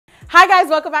Hi guys,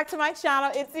 welcome back to my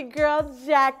channel. It's your girl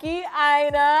Jackie Ina,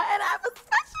 and I have a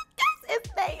special guest. It's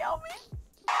Naomi.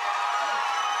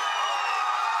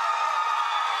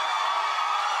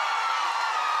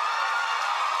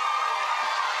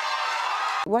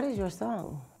 What is your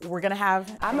song? We're gonna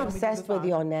have. I'm obsessed with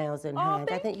your nails and hands.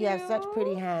 I think you have such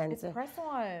pretty hands. It's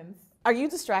press-ons. Are you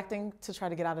distracting to try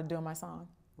to get out of doing my song?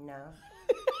 No.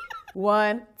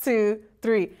 1, 2,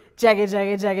 3. Jaggy,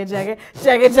 jaggy, jaggy, jaggy,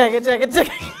 jaggy, jaggy, jaggy,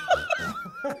 jaggy.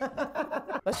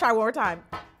 Let's try one more time.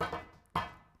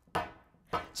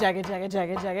 Jaggy, jaggy,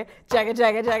 jaggy, jaggy, jaggy,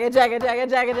 jaggy, jaggy, jaggy, jaggy,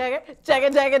 jaggy, jaggy,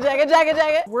 jaggy, jaggy, jaggy,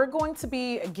 jaggy. We're going to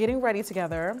be getting ready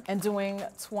together and doing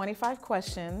 25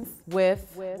 questions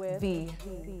with the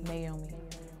Naomi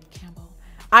Campbell.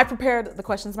 I prepared the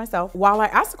questions myself. While I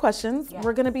ask the questions,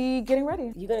 we're gonna be getting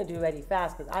ready. You're gonna do ready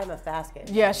fast because I'm a fast kid.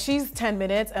 Yeah, she's 10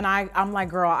 minutes and I'm like,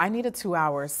 girl, I needed 2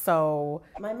 hours, so.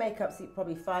 My makeup's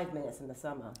probably 5 minutes in the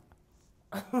summer.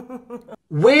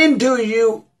 When do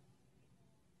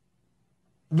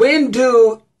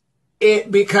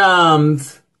it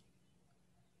becomes?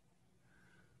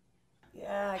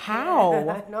 Yeah.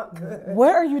 How? Not good.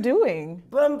 What are you doing?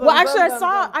 Boom, boom, Well, actually, boom,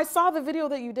 I saw the video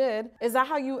that you did. Is that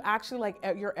how you actually like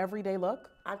your everyday look?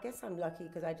 I guess I'm lucky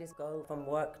because I just go from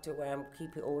work to where I'm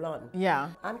keep it all on. Yeah.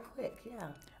 I'm quick, yeah.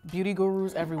 Beauty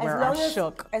gurus everywhere are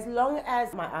shook. As long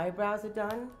as my eyebrows are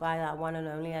done by our one and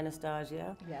only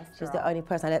Anastasia. Yes, she's girl. the only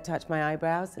person I let touch my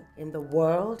eyebrows in the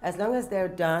world. As long as they're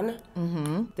done,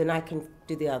 then I can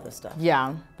do the other stuff.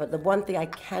 Yeah. But the one thing I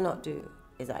cannot do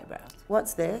is eyebrows.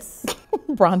 What's this?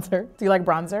 Bronzer. Do you like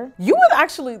bronzer? You would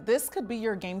actually, this could be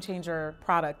your game changer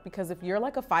product because if you're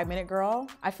like a 5-minute girl,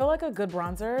 I feel like a good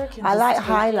bronzer can I like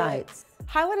highlights.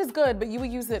 Highlight is good, but you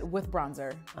would use it with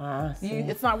bronzer.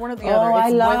 It's not one or the Oh, other. I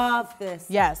It's love this.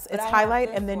 Yes, But it's I have highlight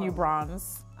this and then you one.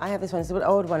 bronze. I have this one. It's an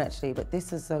old one actually, but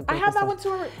this is so good. I have this that one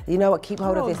too. You know what? Keep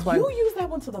hold of this one. You use that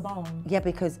one to the bone. Yeah,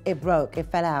 because it broke. It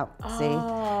fell out. See?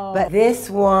 Oh. But this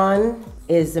one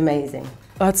is amazing.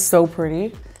 That's so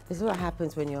pretty. This is what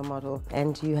happens when you're a model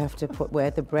and you have to wear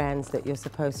the brands that you're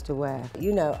supposed to wear.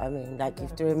 You know, I mean, like you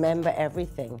have to remember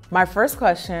everything. My first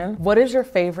question, what is your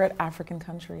favorite African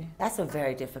country? That's a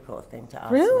very difficult thing to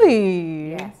ask.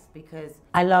 Really? Yes, because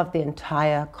I love the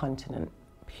entire continent.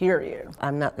 Period.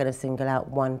 I'm not going to single out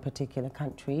one particular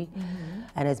country,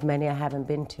 and as many I haven't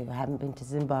been to. I haven't been to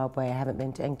Zimbabwe, I haven't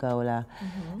been to Angola,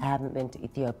 I haven't been to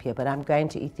Ethiopia, but I'm going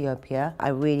to Ethiopia. I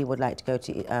really would like to go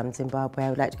to Zimbabwe, I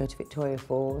would like to go to Victoria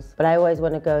Falls, but I always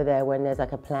want to go there when there's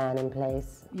like a plan in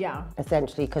place. Yeah.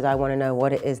 Essentially, because I want to know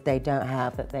what it is they don't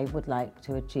have that they would like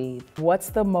to achieve. What's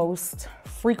the most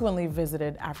frequently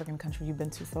visited African country you've been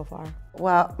to so far?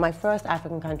 Well, my first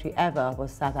African country ever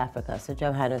was South Africa. So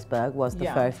Johannesburg was the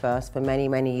very first for many,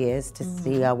 many years to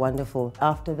see how wonderful.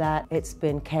 After that, it's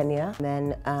been Kenya,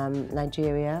 then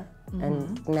Nigeria,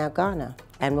 and now Ghana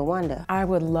and Rwanda. I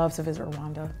would love to visit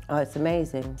Rwanda. Oh, it's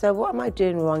amazing. So what am I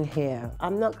doing wrong here?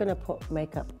 I'm not gonna put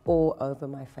makeup all over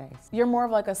my face. You're more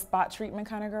of like a spot treatment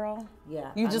kind of girl?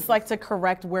 Yeah. You just like to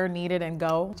correct where needed and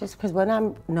go? Just because when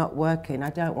I'm not working,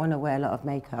 I don't want to wear a lot of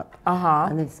makeup.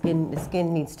 And the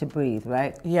skin needs to breathe,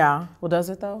 right? Yeah. Well, does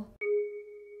it though?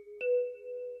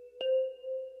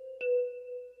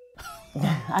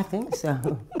 I think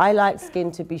so. I like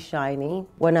skin to be shiny.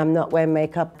 When I'm not wearing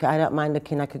makeup, I don't mind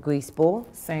looking like a grease ball.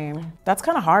 Same. That's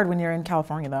kind of hard when you're in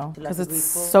California though, because Like it's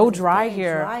so dry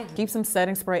here. Dry. Keep some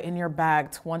setting spray in your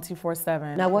bag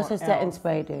 24/7. Now what's a setting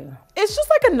spray do? It's just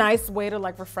like a nice way to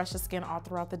like refresh the skin all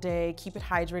throughout the day, keep it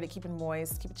hydrated, keep it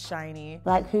moist, keep it shiny.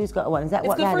 Like who's got one? Is that It's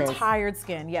what good that for is? tired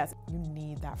skin, yes. You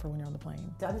need that for when you're on the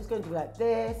plane. So I'm just going to do like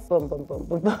this. Boom, boom, boom,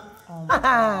 boom, boom. Oh my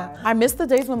God. I miss the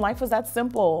days when life was that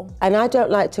simple. And I don't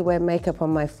like to wear makeup on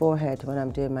my forehead when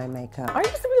I'm doing my makeup. I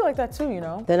used to be like that too, you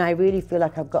know? Then I really feel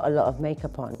like I've got a lot of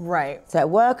makeup on. Right. So at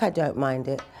work, I don't mind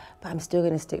it, but I'm still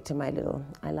going to stick to my little,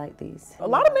 I like these. A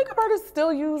lot of makeup artists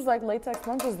still use like latex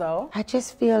sponges though. I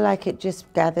just feel like it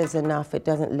just gathers enough. It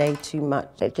doesn't lay too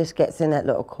much. It just gets in that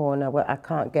little corner where I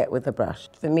can't get with a brush.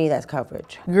 For me, that's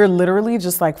coverage. You're literally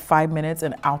just like 5 minutes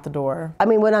and out the door. I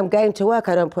mean, when I'm going to work,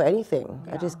 I don't put anything.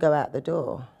 I just go out the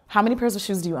door. How many pairs of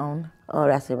shoes do you own? Oh,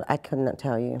 I cannot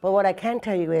tell you. But what I can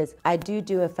tell you is I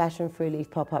do a Fashion Free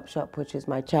Leaf pop-up shop, which is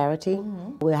my charity.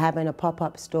 We're having a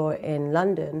pop-up store in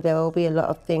London. There will be a lot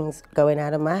of things going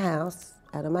out of my house,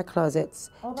 out of my closets,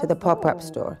 to the pop-up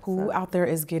store. Who out there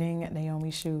is getting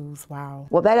Naomi shoes? Wow.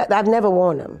 Well, I've never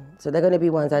worn them, so they're going to be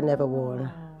ones I've never worn.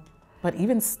 But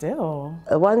even still.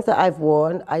 The ones that I've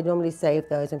worn, I normally save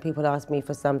those, and people ask me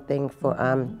for something for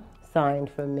signed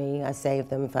from me. I save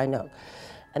them if I know.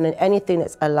 And then anything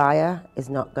that's a liar is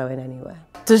not going anywhere.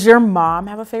 Does your mom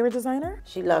have a favorite designer?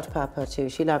 She loved Papa too.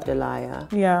 She loved Elia.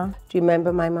 Yeah. Do you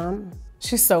remember my mom?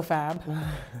 She's so fab.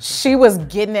 She was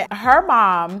getting it. Her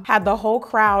mom had the whole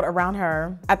crowd around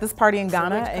her at this party in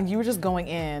Ghana, and you were just going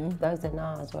in. Those are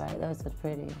NARS, right? Those are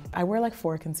pretty. I wear like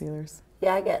 4 concealers.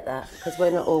 Yeah, I get that, because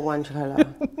we're not all one color.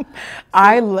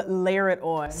 I layer it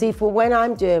on. See, for when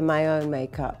I'm doing my own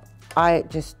makeup, I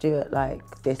just do it like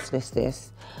this.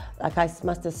 Like I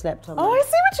must have slept on Oh, I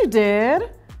see what you did.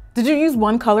 Did you use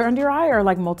one color under your eye or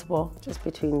like multiple? just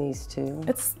between these two.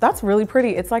 That's really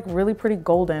pretty. It's like really pretty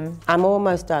golden. I'm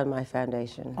almost done my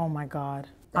foundation. Oh my God.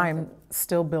 I'm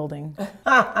still building.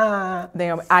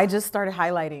 Naomi, I just started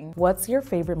highlighting. What's your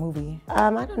favorite movie? I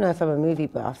don't know if I'm a movie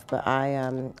buff, but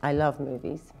I love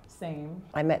movies. Same.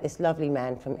 I met this lovely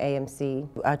man from AMC.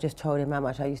 I just told him how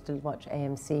much I used to watch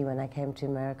AMC when I came to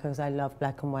America because I love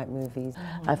black and white movies.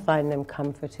 I find them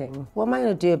comforting. What am I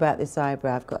going to do about this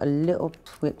eyebrow? I've got a little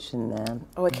twitch in there.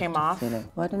 Oh, it came off? Well,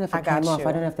 I don't know if it came off.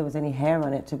 I don't know if there was any hair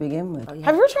on it to begin with.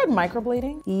 Have you ever tried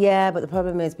microblading? Yeah, but the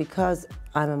problem is because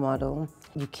I'm a model,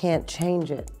 you can't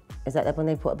change it. Is that when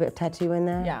they put a bit of tattoo in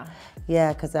there? Yeah.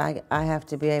 Yeah, because I have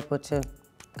to be able to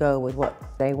go with what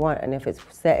they want, and if it's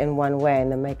set in one way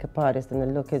and the makeup artist and the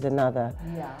look is another,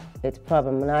 it's a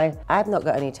problem. And I've not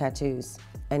got any tattoos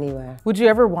anywhere. Would you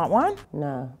ever want one?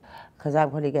 No, because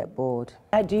I'd probably get bored.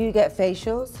 Do you get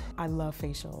facials? I love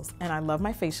facials and I love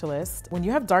my facialist. When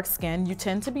you have dark skin, you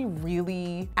tend to be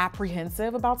really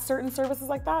apprehensive about certain services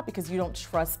like that because you don't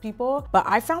trust people. But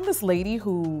I found this lady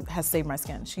who has saved my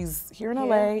skin. She's here in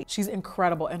LA. She's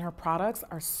incredible and her products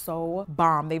are so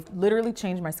bomb. They've literally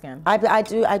changed my skin. I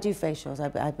do facials.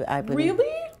 I believe.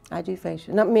 Really? I do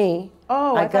facials. Not me.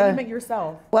 Oh, I thought you meant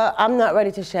yourself. Well, I'm not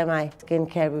ready to share my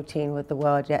skincare routine with the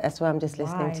world yet. That's why I'm just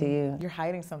listening to you. You're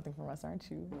hiding something from us, aren't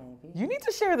you? Maybe. You need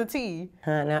to share the tea.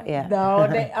 Not yet. No,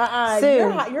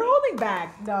 soon. You're holding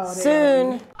back. No,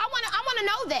 soon. I want to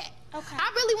know that. Okay.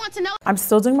 I really want to know. I'm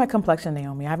still doing my complexion,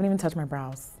 Naomi. I haven't even touched my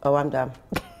brows. Oh, I'm done.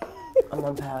 I'm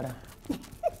on powder.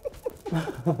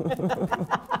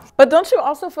 But don't you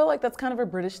also feel like that's kind of a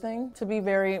British thing to be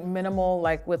very minimal,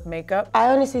 like with makeup? I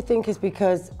honestly think it's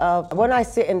because of when I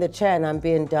sit in the chair and I'm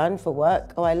being done for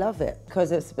work, I love it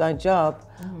because it's my job.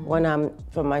 When I'm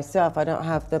for myself, I don't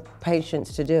have the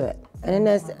patience to do it. And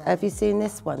then have you seen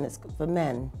this one that's for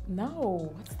men?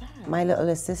 No, what's that? My little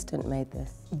assistant made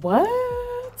this. What?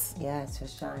 Yeah, it's for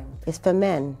shine. It's for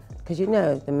men, because you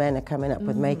know the men are coming up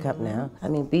with makeup now. I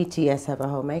mean, BTS have a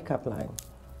whole makeup line.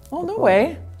 Oh, no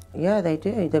way. Yeah, they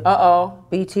do. Uh-oh.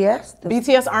 BTS?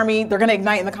 BTS Army, they're gonna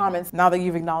ignite in the comments now that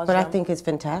you've acknowledged But them. I think it's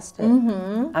fantastic.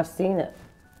 I've seen it.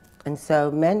 And so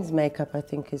men's makeup, I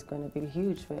think, is going to be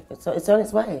huge for it. So it's on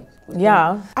its way.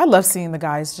 Yeah. I love seeing the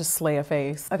guys just slay a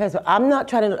face. Okay, so I'm not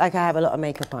trying to look like I have a lot of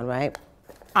makeup on, right?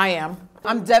 I am.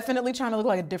 I'm definitely trying to look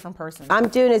like a different person. I'm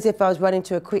doing as if I was running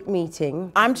to a quick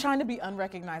meeting. I'm trying to be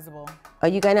unrecognizable. Are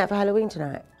you going out for Halloween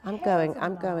tonight? I'm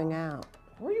going out.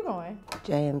 Where are you going?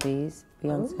 J&B's,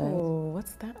 Beyonce. Oh,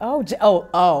 what's that?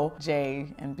 Oh, J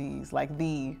and B's, like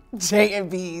the J and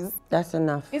B's. That's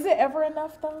enough. Is it ever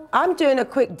enough though? I'm doing a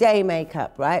quick day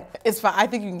makeup, right? It's fine. I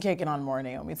think you can cake it on more,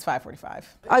 Naomi. It's 5:45.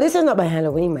 Oh, this is not my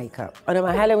Halloween makeup. Oh no,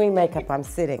 my Halloween makeup, I'm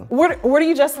sitting. What are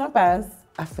you dressing up as?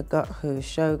 I forgot who,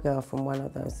 showgirl from one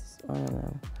of those, I don't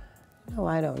know. No,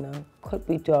 I don't know. Could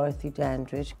be Dorothy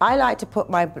Dandridge. I like to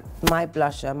put my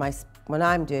blusher, when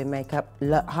I'm doing makeup,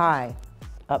 high,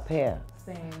 up here.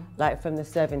 Same. Like from the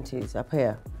 70s, up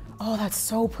here. Oh, that's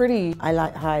so pretty. I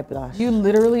like high blush. You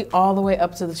literally all the way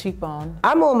up to the cheekbone.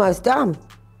 I'm almost done.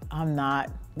 I'm not.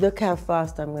 Look how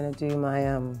fast I'm gonna do my,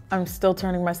 I'm still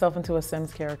turning myself into a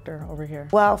Sims character over here.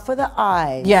 Well, for the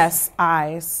eyes. Yes,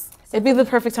 eyes. It'd be the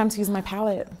perfect time to use my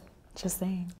palette. Just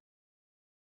saying.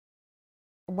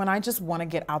 When I just want to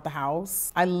get out the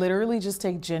house, I literally just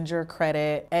take ginger,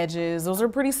 credit, edges. Those are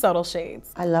pretty subtle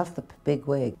shades. I love the big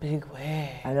wig. Big wig.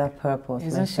 I love purple.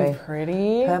 Isn't she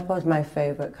pretty? Purple's my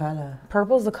favorite color.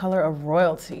 Purple's the color of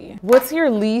royalty. What's your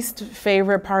least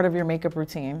favorite part of your makeup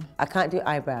routine? I can't do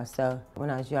eyebrows, so when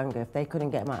I was younger, if they couldn't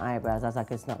get my eyebrows, I was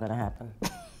like, it's not gonna happen.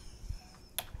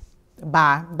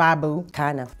 Bye boo.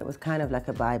 Kind of. It was kind of like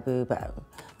a bye boo, but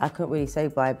I couldn't really say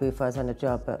bye boo if I was on the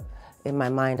job, but in my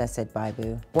mind I said bye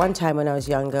boo. One time when I was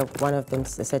younger, one of them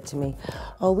said to me,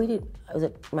 oh, it was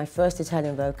my first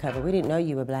Italian Vogue cover, we didn't know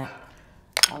you were black.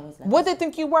 I was like, what did they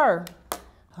think you were?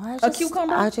 A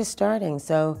cucumber? I was just starting,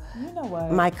 so you know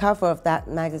what? my cover of that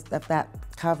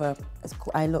cover,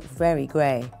 I look very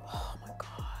grey. Oh my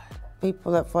God.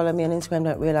 People that follow me on Instagram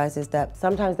don't realize is that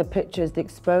sometimes the picture is the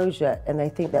exposure and they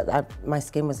think that my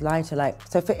skin was lighter.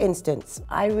 So for instance,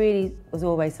 I really was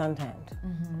always suntanned.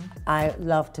 I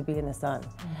love to be in the sun.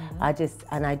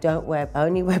 I don't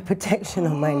only wear protection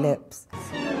on my lips.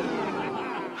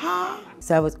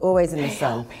 So I was always in the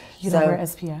sun. You don't wear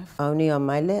SPF? Only on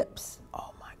my lips.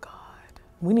 Oh my God.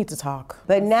 We need to talk.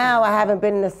 But now I haven't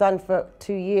been in the sun for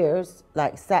 2 years,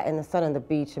 like sat in the sun on the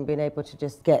beach and been able to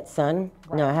just get sun.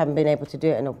 Right. No, I haven't been able to do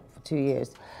it for 2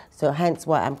 years. So hence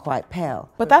why I'm quite pale.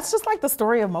 But that's just like the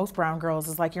story of most brown girls.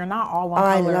 Is like you're not all one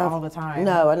color all the time.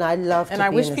 No, and I love to be in the sun. And I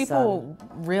wish people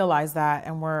realize that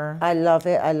and were... I love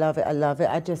it, I love it, I love it.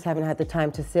 I just haven't had the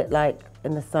time to sit like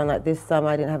in the sun like this summer.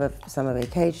 I didn't have a summer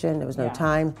vacation, there was no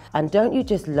time. And don't you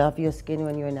just love your skin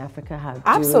when you're in Africa? How dewy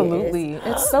Absolutely, it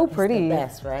is? it's so pretty. It's the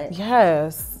best, right?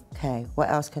 Yes. Okay, what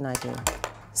else can I do?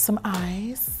 Some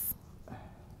eyes.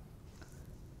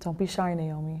 Don't be shy,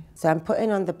 Naomi. So I'm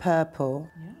putting on the purple.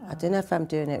 I don't know if I'm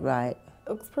doing it right.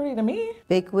 Looks pretty to me.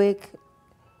 Bigwig,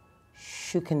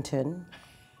 Shookington,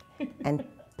 and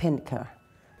Pinker.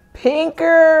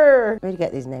 Pinker! Where do you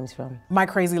get these names from? My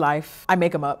crazy life. I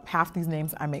make them up. Half these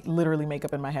names I literally make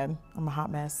up in my head. I'm a hot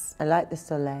mess. I like the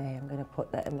Soleil. I'm gonna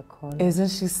put that in the corner. Isn't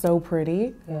she so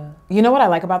pretty? Yeah. You know what I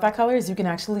like about that color is you can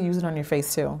actually use it on your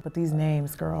face too. But these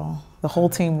names, girl, the whole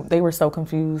team, they were so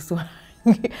confused.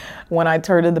 When I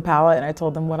turned in the palette and I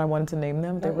told them what I wanted to name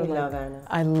them, they were like, Anna.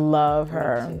 I love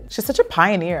her. She's such a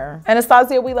pioneer.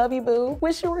 Anastasia, we love you, boo.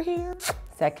 Wish you were here.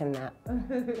 Second that.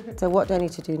 So what do I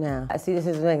need to do now? I see this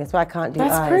is the thing, that's why I can't do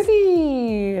That's eyes.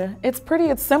 pretty. It's pretty,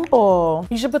 it's simple.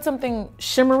 You should put something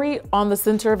shimmery on the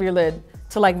center of your lid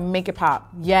to like make it pop.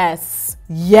 Yes,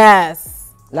 yes.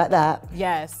 Like that?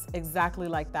 Yes, exactly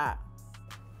like that.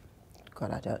 God,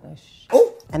 I don't know. Oh!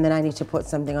 And then I need to put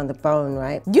something on the bone,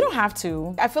 right? You don't have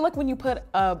to. I feel like when you put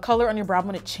a color on your brow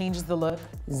bone, it changes the look.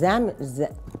 Zam is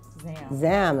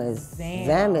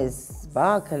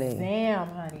sparkly. Damn,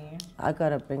 honey. I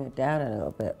gotta bring it down a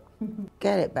little bit.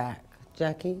 Get it back,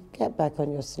 Jackie. Get back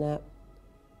on your snap.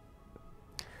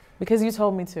 Because you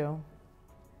told me to.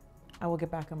 I will get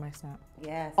back on my snap.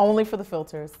 Yes. Only for the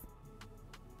filters.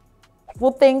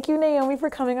 Well, thank you, Naomi, for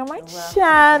coming on my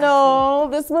channel.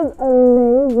 This was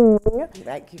amazing.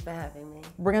 Thank you for having me.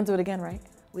 We're gonna do it again, right?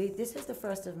 This is the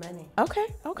first of many. Okay,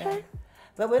 okay. Yeah.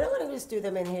 But we're not gonna just do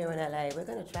them in here in LA. We're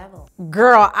gonna travel.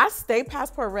 Girl, I stay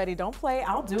passport ready. Don't play.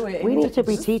 I'll do it. We need to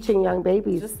be teaching young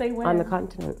babies just say when. on the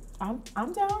continent. I'm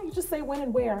down. You just say when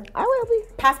and where. I will be.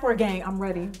 Passport gang, I'm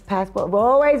ready. Passport. Well,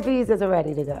 always visas are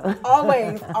ready to go.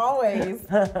 Always, always.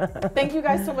 Thank you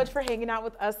guys so much for hanging out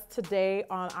with us today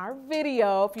on our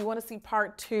video. If you want to see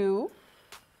part 2,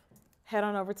 head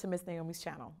on over to Miss Naomi's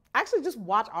channel. Actually, just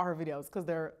watch all her videos because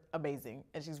they're amazing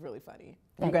and she's really funny.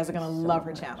 You guys are going to love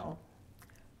her channel.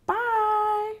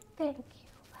 Bye. Thank you.